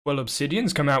Well,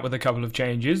 Obsidian's come out with a couple of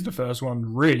changes. The first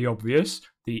one really obvious,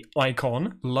 the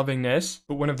icon, loving this.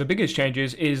 But one of the biggest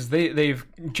changes is they've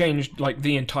changed like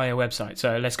the entire website.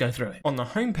 So let's go through it. On the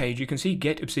homepage, you can see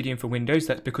Get Obsidian for Windows.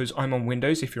 That's because I'm on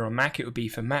Windows. If you're on Mac, it would be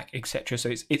for Mac, etc. So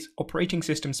it's operating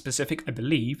system specific, I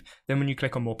believe. Then when you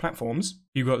click on more platforms,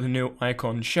 you've got the new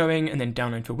icon showing, and then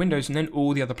download for Windows, and then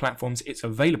all the other platforms it's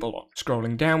available on.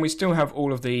 Scrolling down, we still have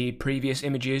all of the previous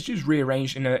images just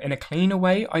rearranged in a cleaner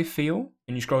way, I feel.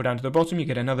 And you scroll down to the bottom, you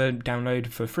get another download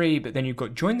for free, but then you've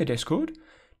got join the Discord,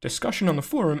 discussion on the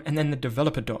forum, and then the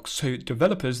developer docs. So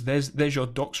developers, there's your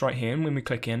docs right here, and when we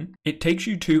click in, it takes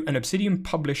you to an Obsidian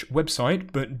Publish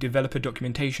website, but developer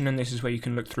documentation, and this is where you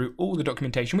can look through all the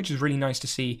documentation, which is really nice to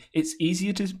see. It's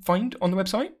easier to find on the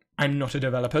website. I'm not a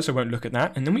developer, so I won't look at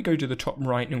that. And then we go to the top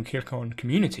right and click on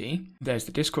community. There's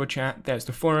the Discord chat, there's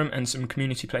the forum, and some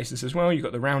community places as well. You've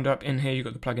got the roundup in here, you've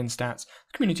got the plugin stats,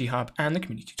 the community hub, and the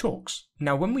community talks.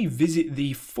 Now, when we visit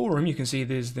the forum, you can see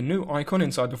there's the new icon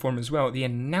inside the forum as well. The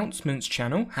announcements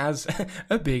channel has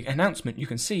a big announcement. You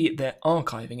can see they're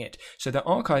archiving it. So they're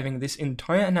archiving this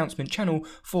entire announcement channel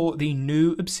for the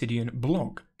new Obsidian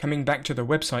blog. Coming back to the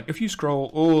website, if you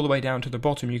scroll all the way down to the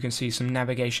bottom, you can see some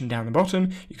navigation down the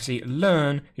bottom. You can see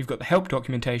learn, you've got the help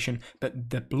documentation,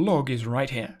 but the blog is right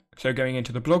here. So going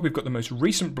into the blog, we've got the most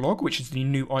recent blog, which is the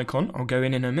new icon. I'll go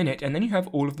in a minute. And then you have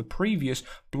all of the previous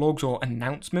blogs or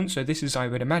announcements. So this is, I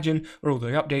would imagine, where all the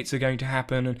updates are going to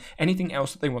happen and anything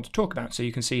else that they want to talk about. So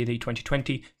you can see the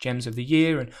 2020 Gems of the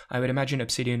Year. And I would imagine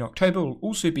Obsidian October will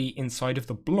also be inside of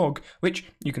the blog,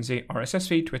 which you can see RSS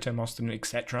feed, Twitter, Mastodon,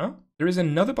 etc. There is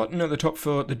another button at the top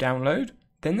for the download.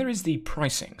 Then there is the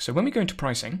pricing. So when we go into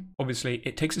pricing, obviously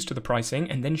it takes us to the pricing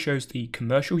and then shows the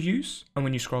commercial use. And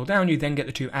when you scroll down, you then get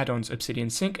the two add-ons,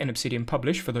 Obsidian Sync and Obsidian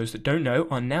Publish, for those that don't know,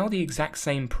 are now the exact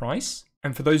same price.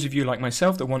 And for those of you like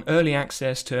myself that want early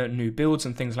access to new builds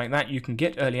and things like that, you can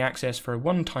get early access for a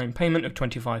one-time payment of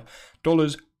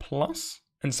 $25 plus.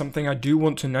 And something I do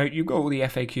want to note, you've got all the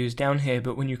FAQs down here,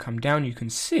 but when you come down, you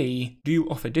can see, do you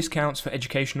offer discounts for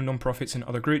educational nonprofits and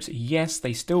other groups? Yes,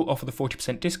 they still offer the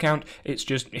 40% discount. It's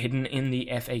just hidden in the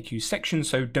FAQ section,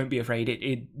 so don't be afraid.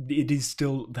 It is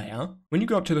still there. When you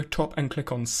go up to the top and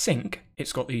click on Sync,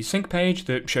 it's got the sync page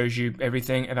that shows you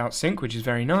everything about sync, which is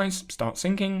very nice. Start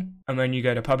syncing. And when you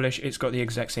go to publish, it's got the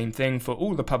exact same thing. For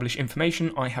all the publish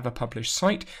information, I have a published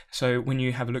site. So when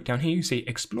you have a look down here, you see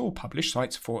explore published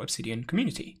sites for Obsidian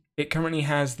community. It currently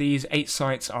has these 8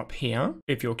 sites up here.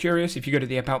 If you're curious, if you go to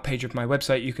the about page of my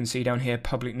website, you can see down here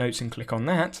public notes and click on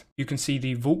that. You can see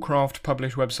the Vaultcraft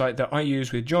published website that I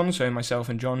use with John. So myself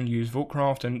and John use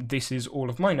Vaultcraft, and this is all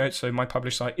of my notes. So my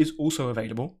published site is also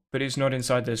available, but it's not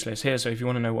inside this list here. So if you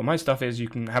want to know what my stuff is, you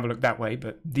can have a look that way.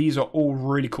 But these are all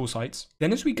really cool sites.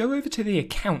 Then as we go over to the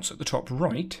accounts at the top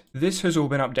right, this has all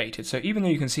been updated. So even though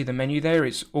you can see the menu there,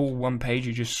 it's all one page.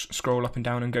 You just scroll up and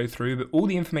down and go through, but all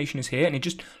the information is here and it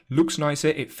just looks nicer,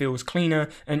 it feels cleaner,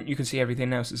 and you can see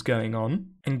everything else that's going on.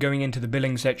 And going into the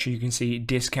billing section, you can see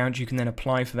discount. You can then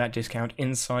apply for that discount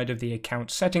inside of the account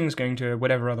settings, going to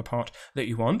whatever other part that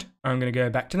you want. I'm going to go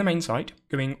back to the main site.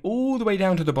 Going all the way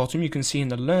down to the bottom, you can see in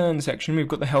the learn section, we've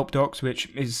got the help docs, which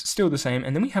is still the same.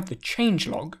 And then we have the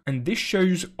changelog, and this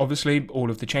shows obviously all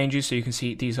of the changes. So you can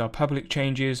see these are public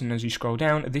changes. And as you scroll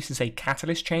down, this is a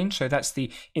catalyst change. So that's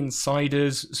the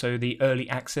insiders, so the early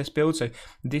access build. So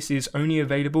this is only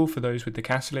available for those with the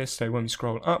catalyst. So when we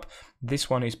scroll up,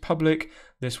 this one is public,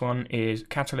 this one is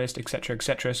catalyst, etc,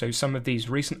 etc. So some of these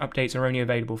recent updates are only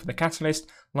available for the catalyst,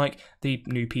 like the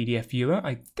new PDF viewer.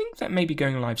 I think that may be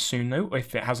going live soon though,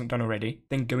 if it hasn't done already.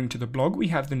 Then going to the blog, we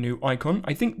have the new icon.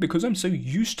 I think because I'm so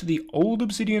used to the old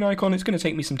Obsidian icon, it's going to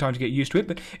take me some time to get used to it,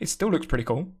 but it still looks pretty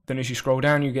cool. Then as you scroll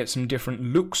down, you get some different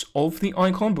looks of the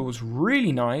icon, but what's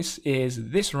really nice is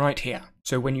this right here.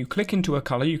 So when you click into a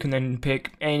color, you can then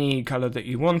pick any color that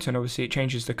you want, and obviously it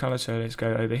changes the color. So let's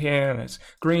go over here, that's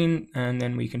green, and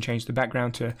then we can change the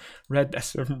background to red.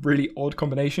 That's a really odd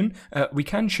combination. We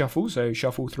can shuffle, so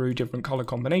shuffle through different color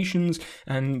combinations,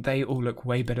 and they all look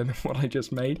way better than what I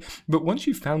just made. But once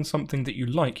you've found something that you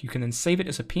like, you can then save it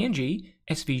as a PNG,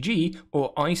 SVG,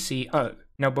 or ICO.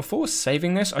 Now, before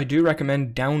saving this, I do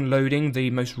recommend downloading the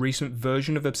most recent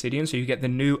version of Obsidian, so you get the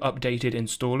new updated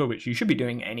installer, which you should be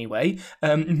doing anyway,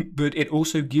 but it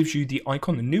also gives you the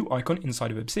icon, the new icon inside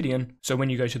of Obsidian. So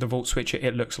when you go to the Vault Switcher,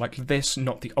 it looks like this,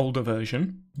 not the older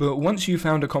version. But once you've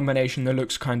found a combination that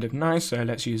looks kind of nice, so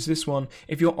let's use this one.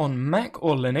 If you're on Mac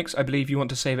or Linux, I believe you want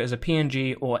to save it as a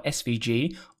PNG or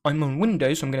SVG. I'm on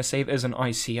Windows, so I'm going to save it as an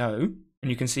ICO. and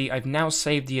you can see I've now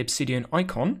saved the Obsidian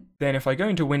icon. Then if I go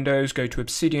into Windows, go to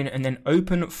Obsidian and then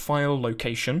open File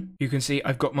Location, you can see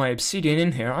I've got my Obsidian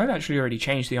in here. I've actually already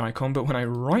changed the icon, but when I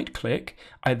right click,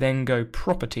 I then go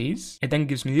Properties. It then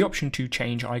gives me the option to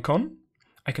change icon.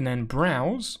 I can then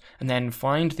browse and then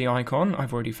find the icon.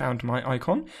 I've already found my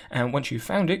icon, and once you've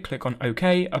found it, click on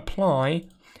OK, Apply,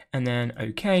 and then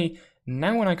OK.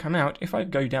 Now when I come out, if I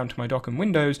go down to my dock and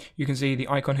Windows, you can see the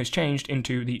icon has changed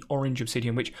into the orange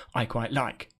Obsidian, which I quite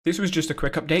like. This was just a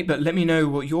quick update, but let me know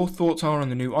what your thoughts are on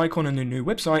the new icon and the new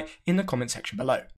website in the comment section below.